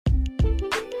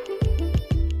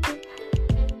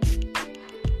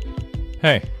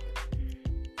Hey,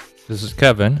 this is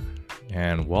Kevin,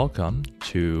 and welcome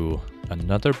to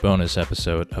another bonus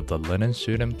episode of the Linen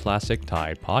Suit and Plastic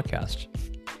Tie podcast.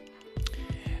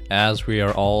 As we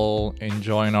are all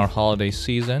enjoying our holiday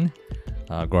season,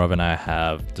 Gaurav and I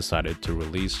have decided to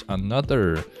release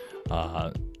another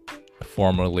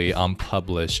formerly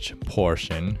unpublished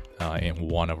portion in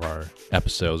one of our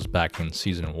episodes back in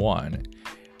season 1.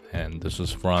 And this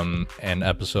was from an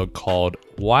episode called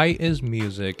Why is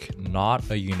Music Not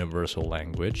a Universal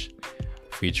Language?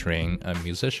 Featuring a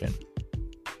musician.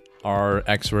 Our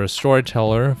expert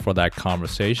storyteller for that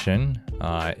conversation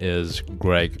is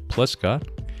Greg Pliska.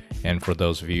 And for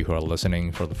those of you who are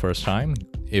listening for the first time,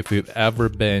 if you've ever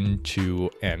been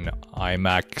to an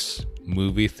IMAX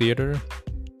movie theater,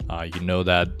 you know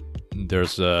that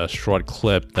there's a short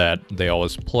clip that they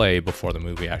always play before the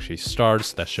movie actually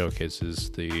starts that showcases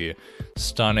the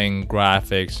stunning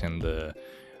graphics and the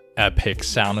epic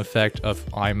sound effect of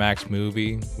IMAX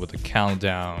movie with a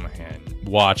countdown and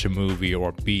watch a movie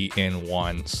or be in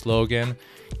one slogan.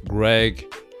 Greg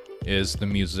is the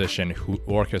musician who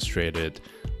orchestrated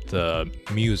the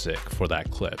music for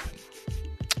that clip.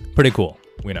 Pretty cool,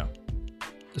 we know.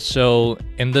 So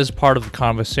in this part of the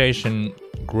conversation,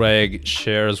 Greg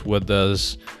shares with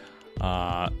us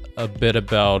a bit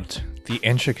about the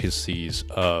intricacies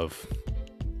of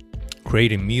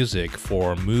creating music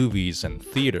for movies and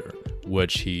theater,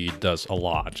 which he does a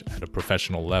lot at a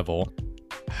professional level.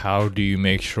 How do you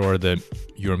make sure that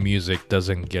your music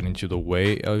doesn't get into the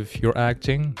way of your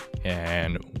acting?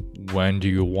 And when do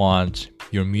you want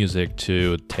your music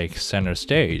to take center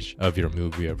stage of your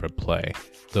movie or play?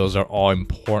 Those are all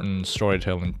important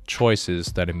storytelling choices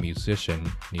that a musician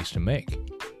needs to make.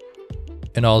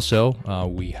 And also,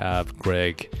 we have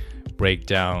Greg break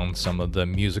down some of the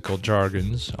musical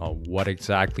jargons. What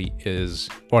exactly is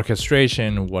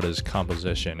orchestration? What is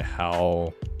composition?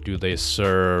 How do they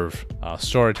serve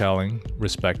storytelling,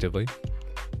 respectively?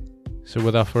 So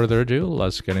without further ado,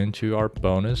 let's get into our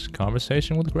bonus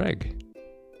conversation with Greg.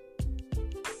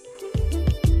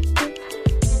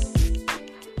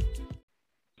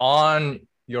 On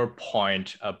your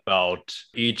point about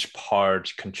each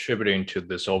part contributing to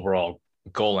this overall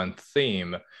goal and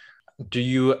theme, do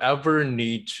you ever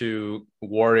need to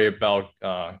worry about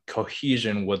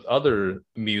cohesion with other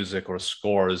music or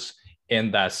scores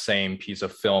in that same piece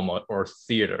of film or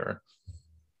theater?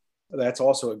 That's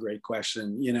also a great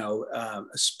question,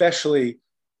 especially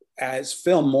as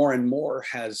film more and more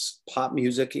has pop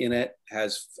music in it,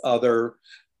 has other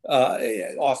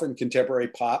often contemporary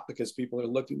pop, because people are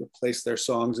looking to place their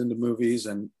songs into movies,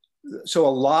 and so a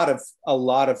lot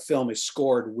of film is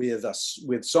scored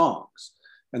with songs,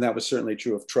 and that was certainly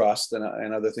true of Trust and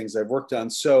other things I've worked on.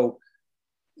 So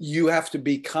you have to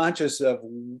be conscious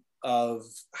of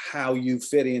how you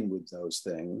fit in with those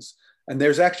things. And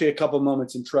there's actually a couple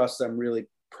moments in Trust I'm really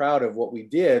proud of what we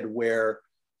did, where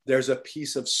there's a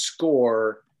piece of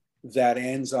score that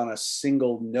ends on a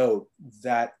single note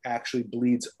that actually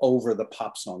bleeds over the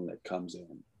pop song that comes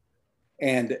in.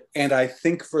 And I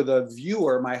think for the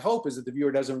viewer, my hope is that the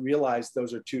viewer doesn't realize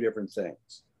those are two different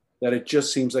things, that it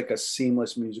just seems like a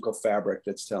seamless musical fabric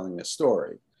that's telling a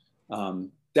story.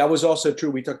 That was also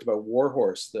true. We talked about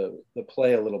Warhorse, the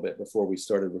play, a little bit before we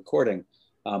started recording,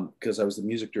 because I was the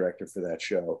music director for that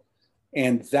show.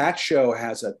 And that show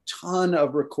has a ton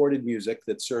of recorded music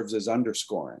that serves as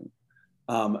underscoring.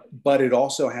 But it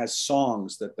also has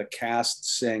songs that the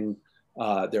cast sing.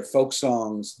 They're folk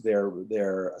songs.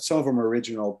 They're some of them are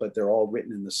original, but they're all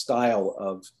written in the style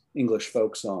of English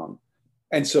folk song.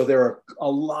 And so there are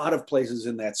a lot of places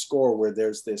in that score where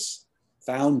there's this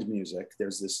found music,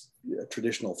 there's this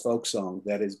traditional folk song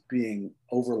that is being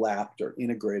overlapped or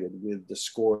integrated with the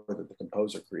score that the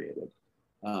composer created.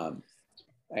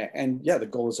 And yeah, the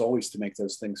goal is always to make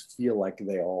those things feel like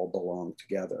they all belong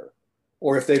together.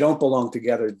 Or if they don't belong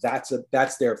together,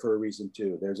 that's there for a reason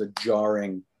too. There's a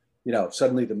jarring,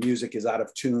 suddenly the music is out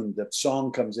of tune, the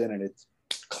song comes in and it's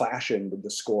clashing with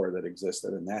the score that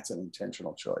existed, and that's an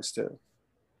intentional choice too.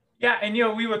 Yeah, and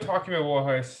we were talking about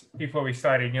Warhorse before we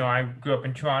started. I grew up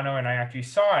in Toronto, and I actually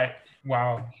saw it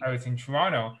while I was in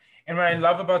Toronto. And what I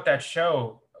love about that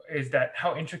show is that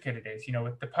how intricate it is,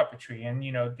 with the puppetry and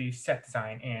the set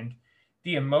design and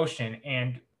the emotion,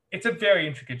 and it's a very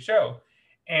intricate show.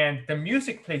 And the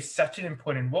music plays such an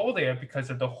important role there because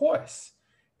of the horse.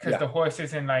 Because the horse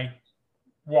isn't like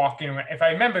walking around. If I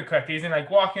remember correctly, isn't like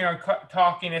walking around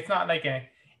talking. It's not like an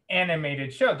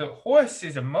animated show. The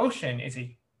horse's emotion is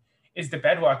the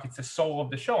bedrock. It's the soul of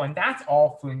the show. And that's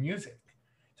all through music.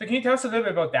 So can you tell us a little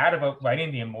bit about that, about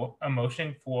writing the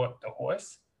emotion for the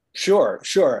horse? Sure,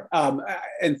 sure.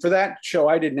 And for that show,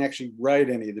 I didn't actually write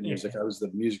any of the music. Yeah. I was the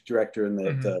music director,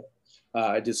 and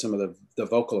I did some of the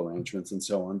vocal arrangements and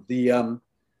so on.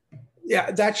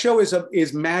 Yeah, that show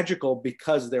is magical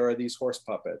because there are these horse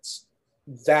puppets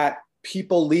that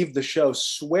people leave the show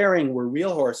swearing were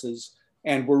real horses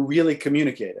and were really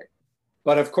communicating.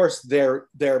 But of course, they're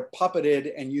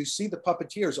puppeted, and you see the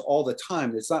puppeteers all the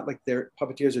time. It's not like their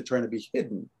puppeteers are trying to be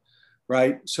hidden,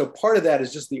 right? So part of that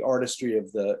is just the artistry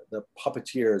of the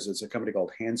puppeteers. It's a company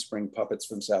called Handspring Puppets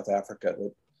from South Africa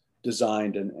that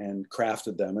designed and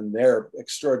crafted them, and they're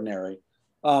extraordinary.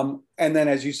 And then,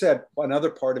 as you said,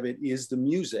 another part of it is the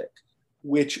music,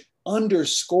 which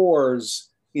underscores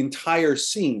entire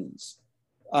scenes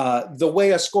the way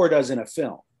a score does in a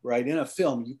film, right? In a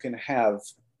film, you can have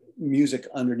music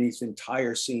underneath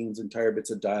entire scenes, entire bits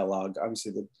of dialogue.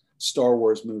 Obviously, the Star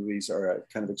Wars movies are a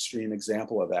kind of extreme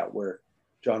example of that, where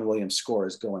John Williams' score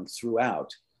is going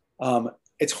throughout.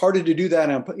 It's harder to do that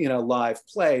in a live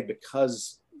play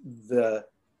because the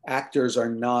actors are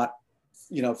not,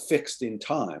 fixed in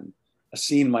time. A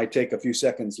scene might take a few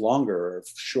seconds longer or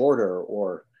shorter,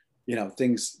 or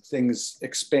things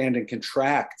expand and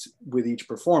contract with each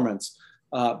performance.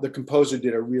 The composer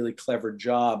did a really clever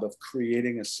job of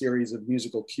creating a series of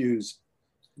musical cues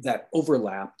that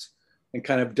overlapped and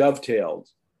kind of dovetailed.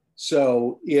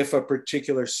 So if a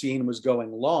particular scene was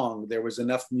going long, there was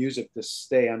enough music to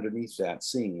stay underneath that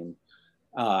scene.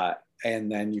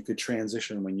 And then you could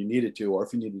transition when you needed to, or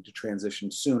if you needed to transition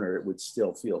sooner, it would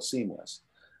still feel seamless.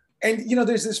 And,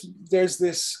 there's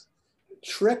this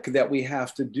trick that we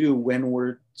have to do when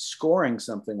we're scoring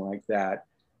something like that,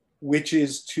 which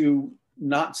is to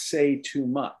not say too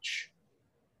much,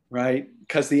 right?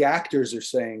 Because the actors are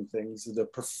saying things, the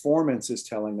performance is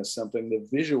telling us something, the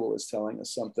visual is telling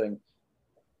us something.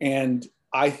 And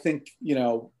I think,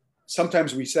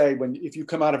 sometimes we say if you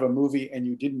come out of a movie and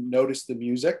you didn't notice the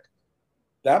music,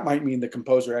 that might mean the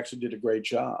composer actually did a great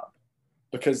job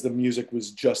because the music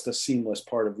was just a seamless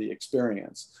part of the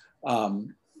experience.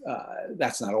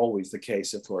 That's not always the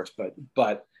case, of course,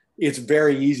 but it's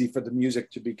very easy for the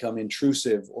music to become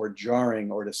intrusive or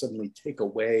jarring or to suddenly take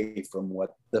away from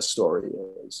what the story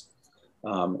is.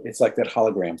 It's like that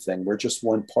hologram thing. We're just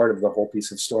one part of the whole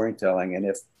piece of storytelling. And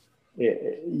if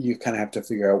you kind of have to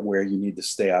figure out where you need to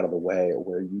stay out of the way or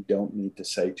where you don't need to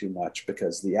say too much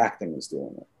because the acting is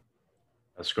doing it.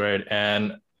 That's great.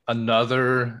 And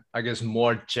another, I guess,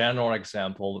 more general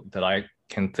example that I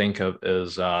can think of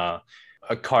is a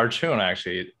cartoon,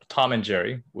 actually, Tom and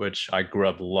Jerry, which I grew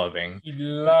up loving. He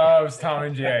loves Tom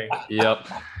and Jerry. Yep.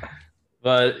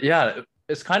 But yeah,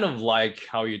 it's kind of like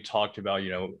how you talked about,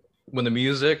 when the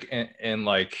music and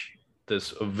like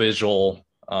this visual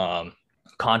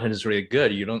content is really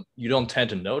good, you don't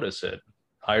tend to notice it.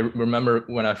 I remember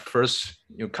when I first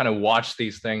kind of watched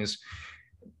these things,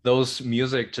 those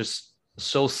music just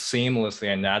so seamlessly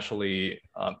and naturally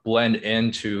blend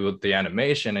into the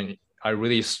animation, and I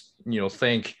really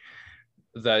think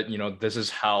that this is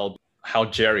how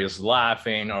Jerry is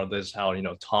laughing, or this is how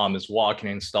Tom is walking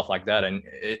and stuff like that, and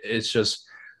it's just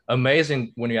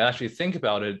amazing when you actually think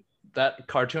about it. That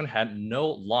cartoon had no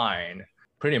line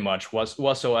pretty much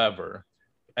whatsoever,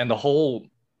 and the whole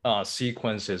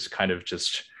sequence is kind of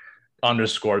just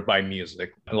underscored by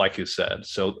music, like you said.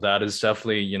 So that is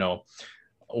definitely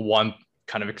one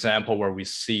kind of example where we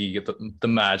see the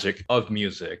magic of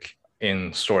music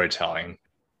in storytelling.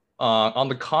 On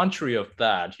the contrary of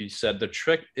that, you said the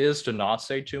trick is to not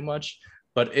say too much,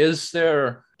 but is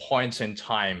there points in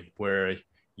time where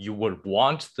you would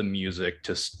want the music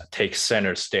to take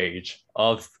center stage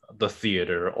of the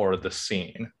theater or the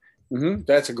scene? Mm-hmm.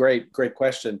 That's a great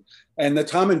question. And the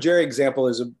Tom and Jerry example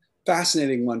is a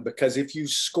fascinating one, because if you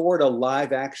scored a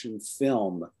live action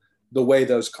film the way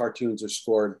those cartoons are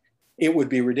scored, it would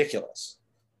be ridiculous,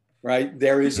 right?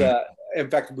 There is in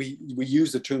fact, we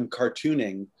use the term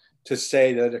cartooning to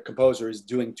say that a composer is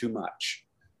doing too much,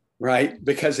 right?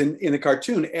 Because in the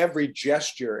cartoon, every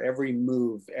gesture, every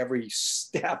move, every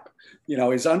step,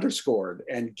 is underscored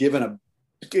and given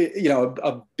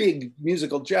a big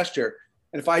musical gesture.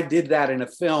 And if I did that in a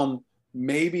film,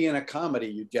 maybe in a comedy,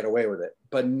 you'd get away with it.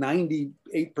 But 98%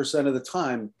 of the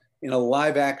time in a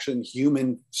live action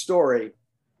human story,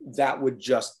 that would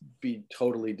just be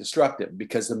totally destructive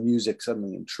because the music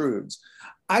suddenly intrudes.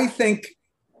 I think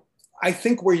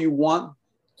where you want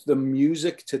the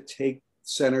music to take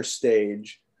center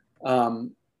stage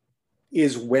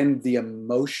is when the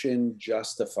emotion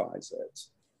justifies it.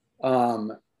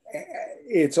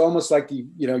 It's almost like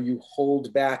you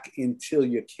hold back until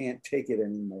you can't take it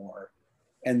anymore,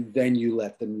 and then you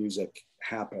let the music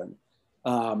happen.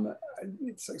 Um,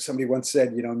 it's like somebody once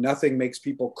said, you know, nothing makes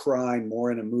people cry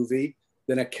more in a movie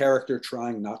than a character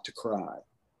trying not to cry,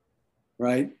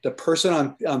 right? The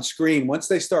person on screen, once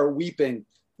they start weeping,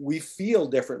 we feel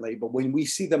differently. But when we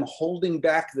see them holding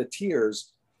back the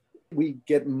tears, we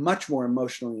get much more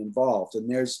emotionally involved. And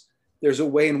there's a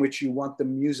way in which you want the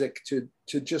music to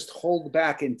just hold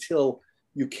back until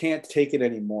you can't take it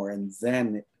anymore, and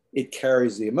then it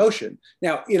carries the emotion.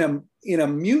 Now, in a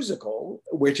musical,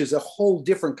 which is a whole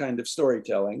different kind of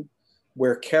storytelling,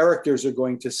 where characters are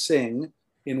going to sing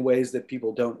in ways that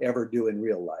people don't ever do in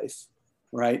real life,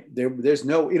 right? There's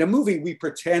no, in a movie, we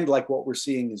pretend like what we're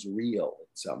seeing is real in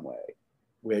some way.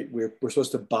 We're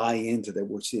supposed to buy into that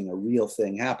we're seeing a real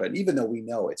thing happen, even though we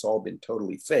know it's all been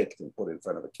totally faked and put in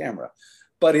front of a camera.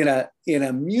 But in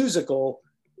a musical,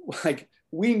 like,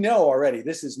 we know already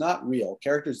this is not real.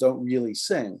 Characters don't really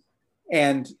sing.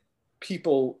 And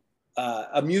people,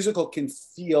 a musical can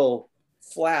feel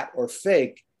flat or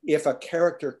fake if a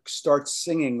character starts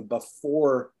singing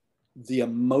before the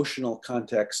emotional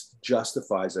context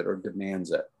justifies it or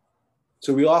demands it.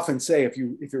 So we often say, if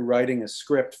you're writing a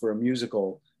script for a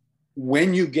musical,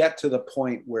 when you get to the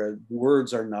point where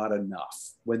words are not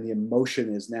enough, when the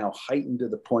emotion is now heightened to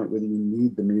the point where you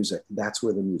need the music, that's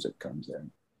where the music comes in.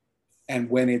 And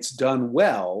when it's done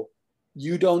well,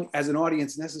 you don't, as an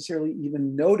audience, necessarily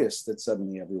even notice that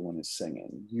suddenly everyone is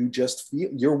singing. You just feel,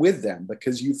 you're with them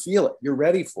because you feel it. You're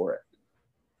ready for it.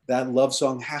 That love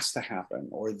song has to happen,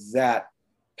 or that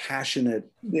passionate,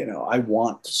 you know, I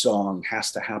want song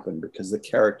has to happen because the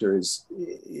character is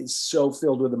so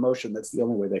filled with emotion. That's the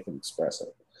only way they can express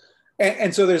it.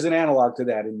 And so there's an analog to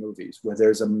that in movies, where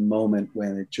there's a moment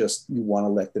when it just, you want to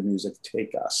let the music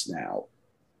take us now,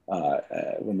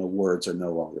 when the words are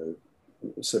no longer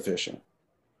sufficient.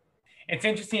 It's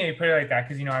interesting that you put it like that,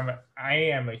 because, you know, I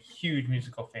am a huge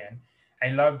musical fan. I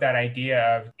love that idea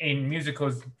of, in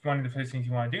musicals, one of the first things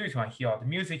you want to do is you want to hear all the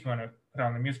music, you want to put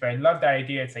on the music. But I love that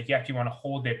idea. It's like you actually want to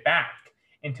hold it back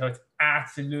until it's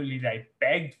absolutely like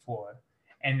begged for,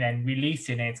 and then release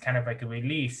it. And it's kind of like a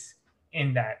release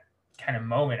in that kind of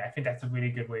moment. I think that's a really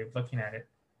good way of looking at it.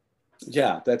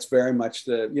 Yeah, that's very much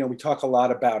we talk a lot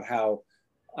about how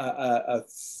a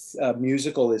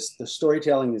musical is, the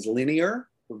storytelling is linear.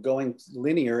 We're going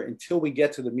linear until we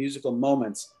get to the musical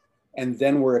moments, and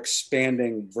then we're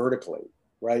expanding vertically,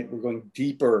 right? We're going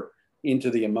deeper into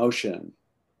the emotion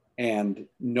and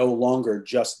no longer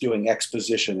just doing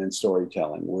exposition and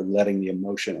storytelling. We're letting the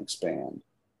emotion expand.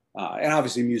 And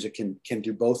obviously music can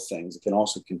do both things. It can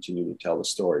also continue to tell the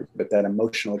story, but that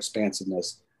emotional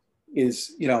expansiveness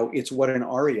is, you know, it's what an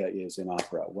aria is in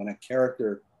opera. When a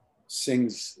character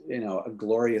sings, you know, a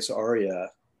glorious aria,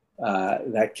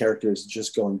 that character is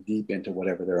just going deep into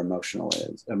whatever their emotion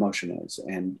is.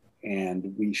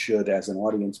 And we should, as an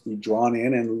audience, be drawn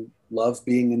in and love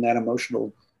being in that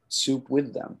emotional soup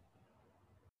with them.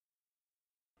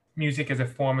 Music as a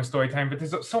form of storytelling, but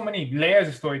there's so many layers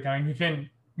of storytelling within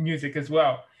music as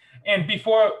well. And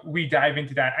before we dive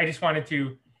into that, I just wanted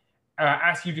to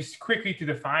ask you just quickly to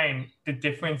define the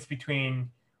difference between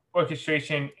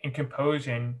orchestration and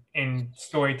composition in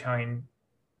storytelling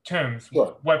terms.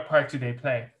 Sure. What part do they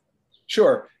play?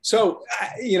 Sure. So,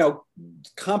 you know,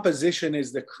 composition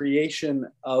is the creation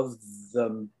of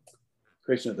the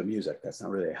music. That's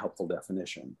not really a helpful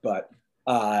definition, but,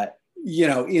 you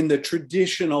know, in the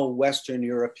traditional Western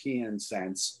European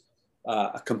sense,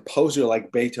 a composer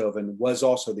like Beethoven was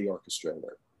also the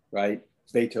orchestrator, right?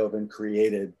 Beethoven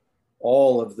created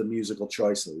all of the musical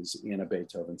choices in a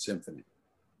Beethoven symphony.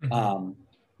 Mm-hmm.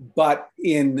 But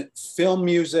in film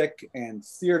music and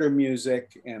theater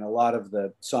music and a lot of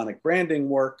the sonic branding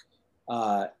work,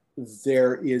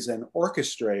 there is an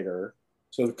orchestrator.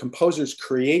 So the composers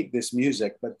create this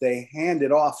music, but they hand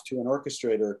it off to an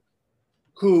orchestrator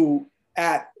who,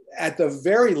 at the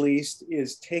very least,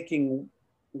 is taking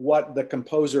what the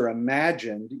composer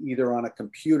imagined, either on a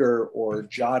computer or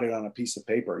jotted on a piece of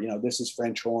paper. You know, this is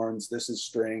French horns, this is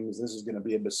strings, this is going to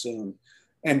be a bassoon,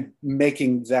 and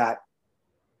making that,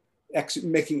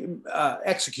 executing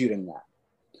that.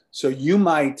 So you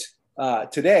might,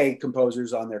 today,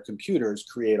 composers on their computers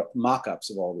create mock-ups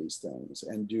of all these things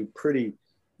and do pretty,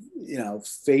 you know,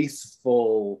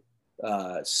 faithful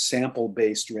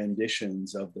sample-based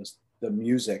renditions of the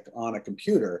music on a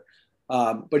computer.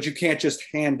 But you can't just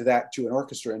hand that to an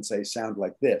orchestra and say, sound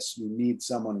like this. You need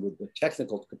someone with the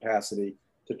technical capacity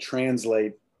to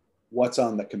translate what's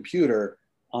on the computer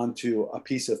onto a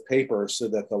piece of paper so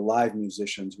that the live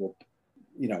musicians will,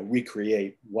 you know,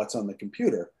 recreate what's on the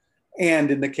computer.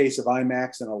 And in the case of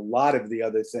IMAX and a lot of the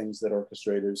other things that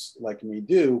orchestrators like me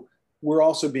do, we're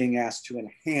also being asked to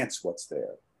enhance what's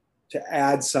there. to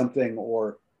add something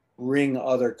or bring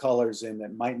other colors in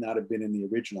that might not have been in the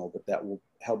original, but that will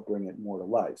help bring it more to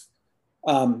life.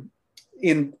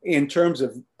 In terms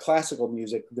of classical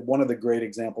music, one of the great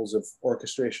examples of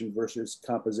orchestration versus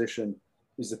composition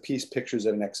is the piece Pictures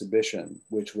at an Exhibition,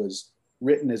 which was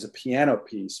written as a piano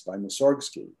piece by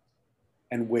Mussorgsky,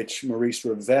 and which Maurice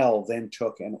Ravel then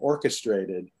took and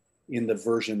orchestrated in the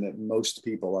version that most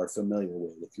people are familiar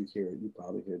with. If you hear it, you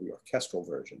probably hear the orchestral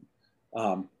version.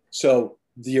 So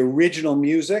the original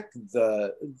music,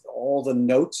 all the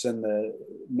notes and the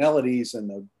melodies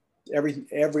and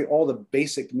all the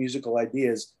basic musical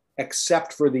ideas,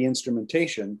 except for the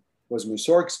instrumentation, was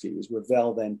Mussorgsky's.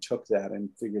 Ravel then took that and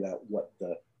figured out what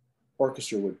the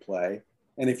orchestra would play.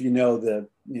 And if you know the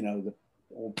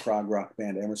old prog rock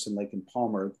band Emerson, Lake and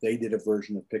Palmer, they did a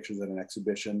version of Pictures at an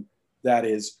Exhibition that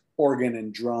is organ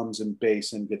and drums and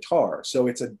bass and guitar. So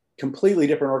it's a completely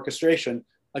different orchestration,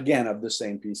 again, of the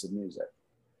same piece of music.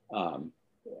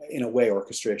 In a way,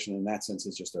 orchestration in that sense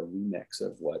is just a remix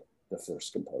of what the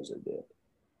first composer did.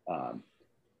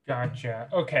 Gotcha.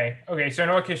 Okay.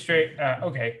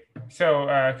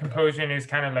 So composition is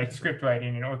kind of like script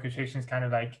writing, and orchestration is kind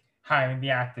of like hiring the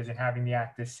actors and having the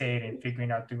actors say it and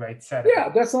figuring out the right setup. Yeah,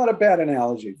 that's not a bad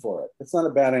analogy for it. It's not a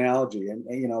bad analogy. And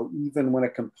even when a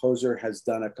composer has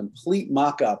done a complete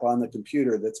mock-up on the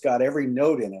computer that's got every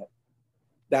note in it,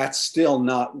 that's still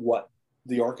not what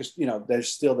the orchestra,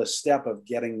 there's still the step of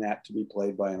getting that to be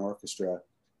played by an orchestra.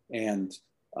 And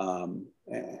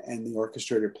the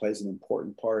orchestrator plays an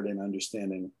important part in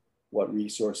understanding what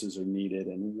resources are needed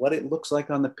and what it looks like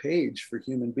on the page for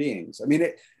human beings. I mean,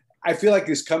 I feel like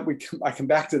I come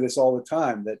back to this all the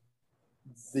time, that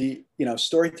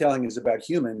storytelling is about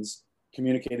humans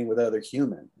communicating with other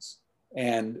humans.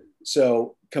 And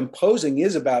so composing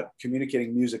is about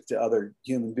communicating music to other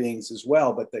human beings as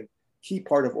well. But the key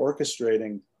part of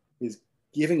orchestrating is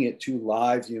giving it to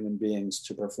live human beings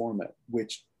to perform it,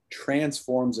 which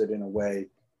transforms it in a way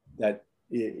that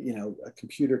a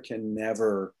computer can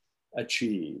never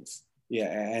achieve. Yeah,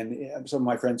 and some of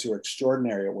my friends who are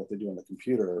extraordinary at what they do on the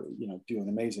computer, do an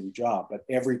amazing job. But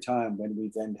every time when we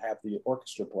then have the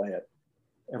orchestra play it,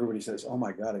 everybody says, "Oh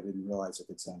my God, I didn't realize it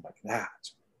could sound like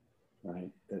that." Right?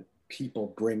 That people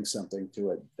bring something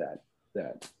to it that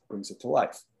brings it to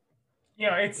life.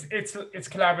 It's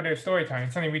collaborative storytelling.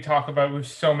 It's something we talk about with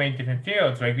so many different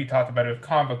fields. Like we talked about it with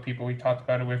comic book people. We talked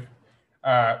about it with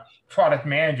product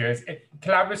managers.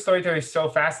 Collaborative storytelling is so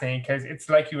fascinating because it's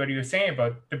like what you were saying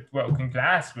about the broken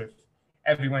glass with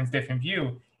everyone's different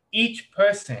view. Each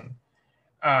person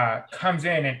comes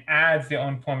in and adds their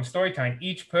own form of storytelling.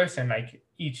 Each person, like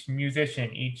each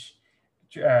musician, each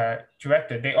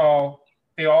director, they all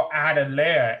add a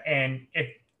layer. And if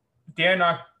they're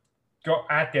not go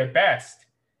at their best,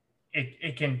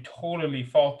 it can totally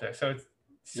falter. So it's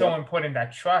so important,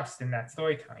 that trust in that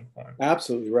storytelling form.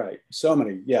 Absolutely right.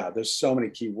 There's so many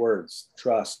key words: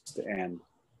 trust, and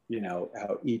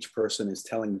how each person is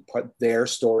telling their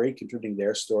story, contributing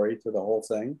their story to the whole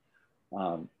thing.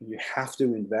 You have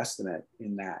to invest in it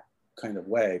in that kind of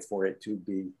way for it to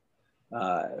be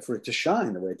for it to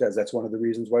shine the way it does. That's one of the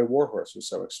reasons why Warhorse was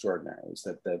so extraordinary, is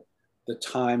that the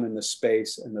time and the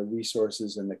space and the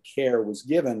resources and the care was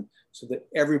given so that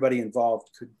everybody involved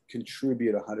could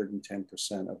contribute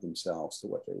 110% of themselves to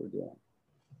what they were doing.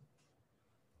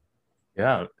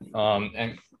 Yeah.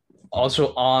 And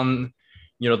also on,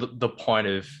 the point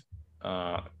of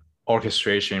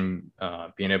orchestration,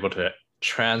 being able to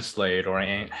translate or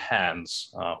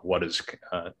enhance what is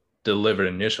delivered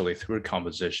initially through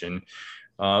composition.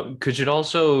 Could you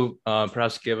also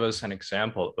perhaps give us an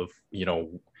example of,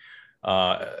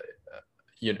 a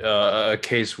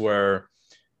case where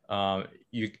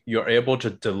you're able to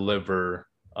deliver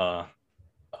the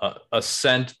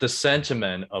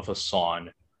sentiment of a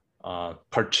song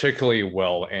particularly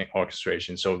well in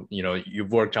orchestration? So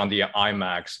you've worked on the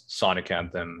IMAX Sonic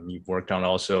Anthem. You've worked on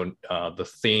also the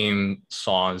theme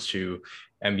songs to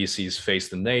NBC's Face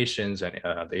the Nations and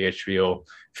the HBO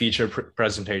feature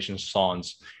presentation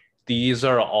songs. These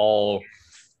are all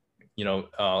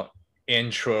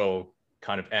intro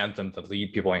kind of anthem that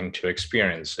lead people into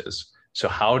experiences. So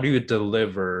how do you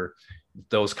deliver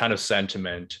those kind of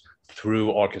sentiment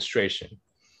through orchestration?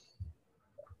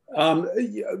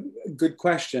 Good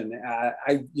question.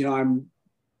 I'm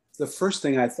the first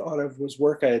thing I thought of was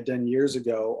work I had done years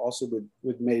ago, also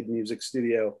with Made Music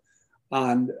Studio,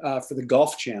 on for the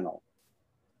Golf Channel.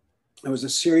 It was a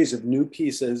series of new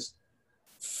pieces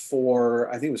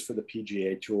I think it was for the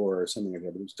PGA Tour or something like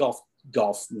that. But it was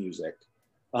golf music,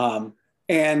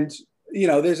 and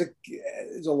there's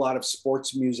a lot of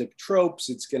sports music tropes.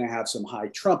 It's going to have some high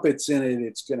trumpets in it.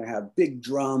 It's going to have big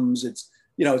drums. It's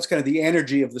kind of the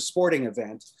energy of the sporting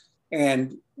event.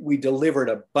 And we delivered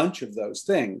a bunch of those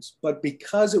things. But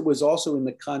because it was also in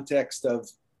the context of,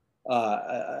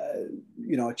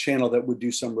 a channel that would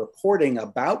do some reporting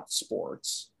about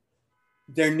sports,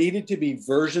 there needed to be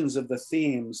versions of the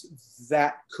themes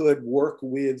that could work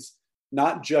with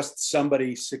not just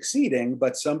somebody succeeding,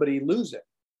 but somebody losing,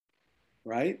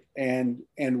 right? And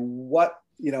what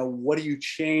do you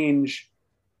change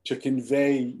to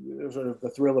convey sort of the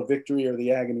thrill of victory or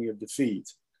the agony of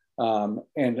defeat?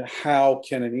 And how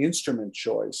can an instrument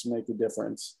choice make a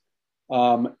difference?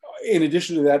 In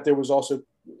addition to that, there was also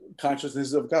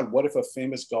consciousness of, God, what if a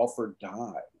famous golfer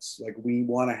dies? Like, we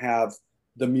want to have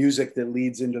the music that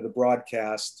leads into the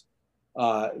broadcast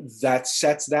that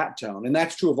sets that tone. And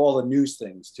that's true of all the news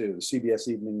things too, the CBS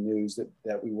Evening News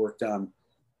that we worked on,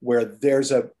 where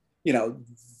there's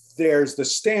there's the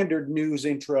standard news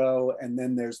intro, and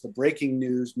then there's the breaking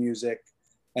news music,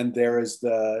 and there is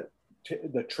the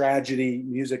tragedy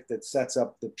music that sets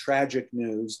up the tragic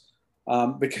news,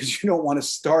 because you don't want to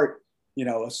start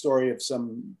a story of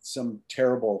some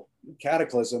terrible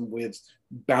cataclysm with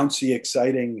bouncy,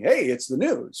 exciting, hey, it's the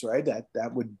news, right?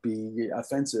 That would be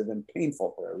offensive and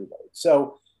painful for everybody.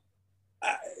 So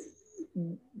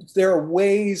there are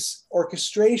ways,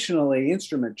 orchestrationally,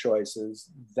 instrument choices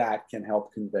that can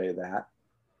help convey that.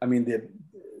 I mean,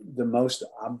 the most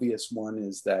obvious one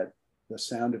is that the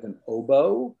sound of an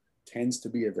oboe tends to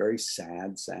be a very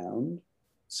sad sound.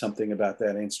 Something about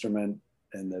that instrument,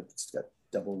 and that it's got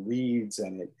double reeds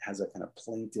and it has a kind of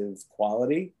plaintive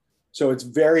quality. So it's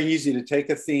very easy to take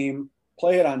a theme,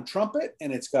 play it on trumpet,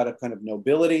 and it's got a kind of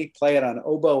nobility, play it on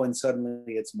oboe, and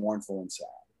suddenly it's mournful and sad.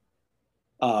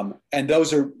 And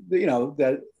those are,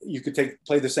 that you could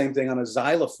play the same thing on a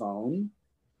xylophone,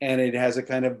 and it has a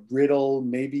kind of brittle,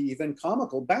 maybe even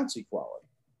comical, bouncy quality.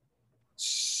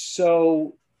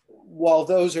 So while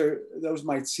those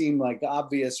might seem like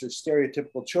obvious or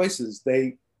stereotypical choices,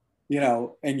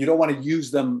 and you don't want to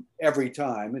use them every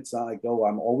time. It's not like, oh,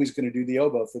 I'm always going to do the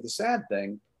oboe for the sad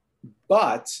thing.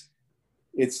 But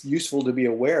it's useful to be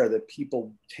aware that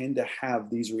people tend to have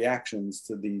these reactions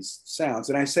to these sounds.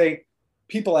 And I say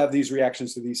people have these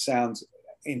reactions to these sounds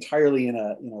entirely in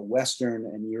a Western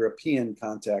and European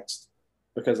context,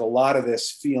 because a lot of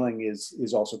this feeling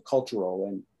is also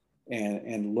cultural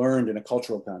and learned in a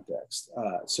cultural context.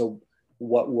 So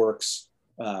what works,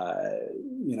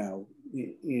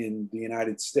 in the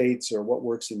United States, or what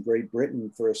works in Great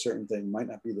Britain for a certain thing, might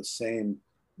not be the same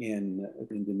in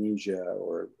Indonesia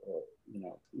or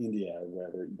India,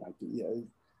 whether it might be,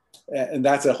 and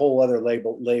that's a whole other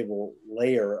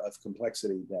layer of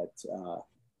complexity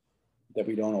that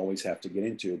we don't always have to get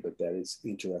into, but that is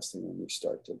interesting when we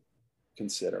start to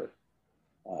consider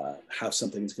how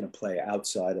something is going to play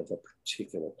outside of a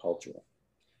particular culture.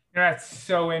 That's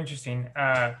so interesting.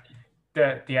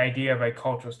 The idea of like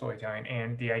cultural storytelling,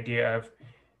 and the idea of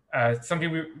something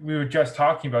we were just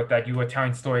talking about, that you were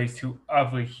telling stories to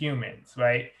other humans,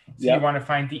 right? So you want to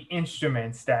find the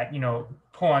instruments that,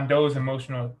 pull on those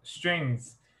emotional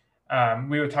strings.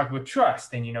 We were talking about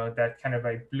trust, and, that kind of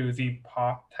like bluesy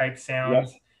pop type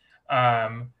sounds.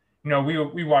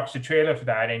 We watched the trailer for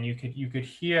that, and you could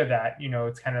hear that,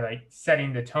 it's kind of like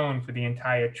setting the tone for the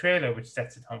entire trailer, which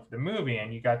sets the tone for the movie.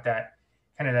 And you got that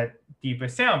kind of that deeper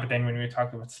sound. But then when we were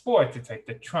talking about sports, it's like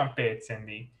the trumpets and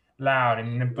the loud, and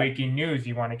in the breaking news,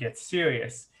 you want to get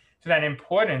serious. So that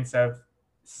importance of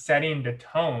setting the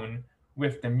tone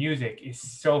with the music is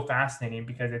so fascinating,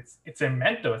 because it's an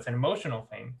emotional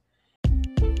thing.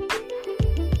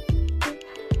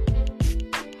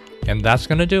 And that's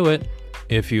going to do it.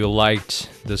 If you liked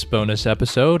this bonus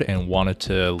episode and wanted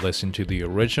to listen to the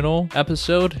original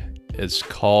episode, it's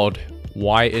called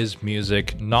Why is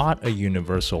Music Not a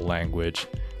Universal Language?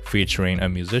 Featuring a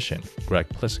musician, Greg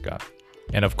Pliska.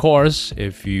 And of course,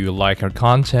 if you like our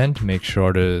content, make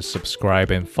sure to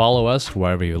subscribe and follow us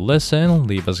wherever you listen.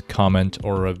 Leave us a comment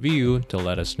or review to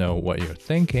let us know what you're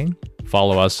thinking.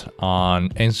 Follow us on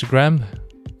Instagram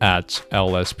at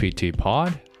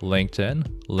LSPTpod,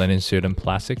 LinkedIn, Linen Suit and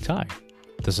Plastic Tie.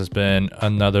 This has been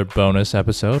another bonus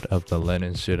episode of the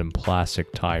Linen Suit and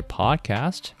Plastic Tie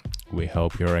podcast. We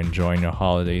hope you're enjoying your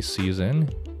holiday season.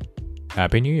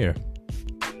 Happy New Year.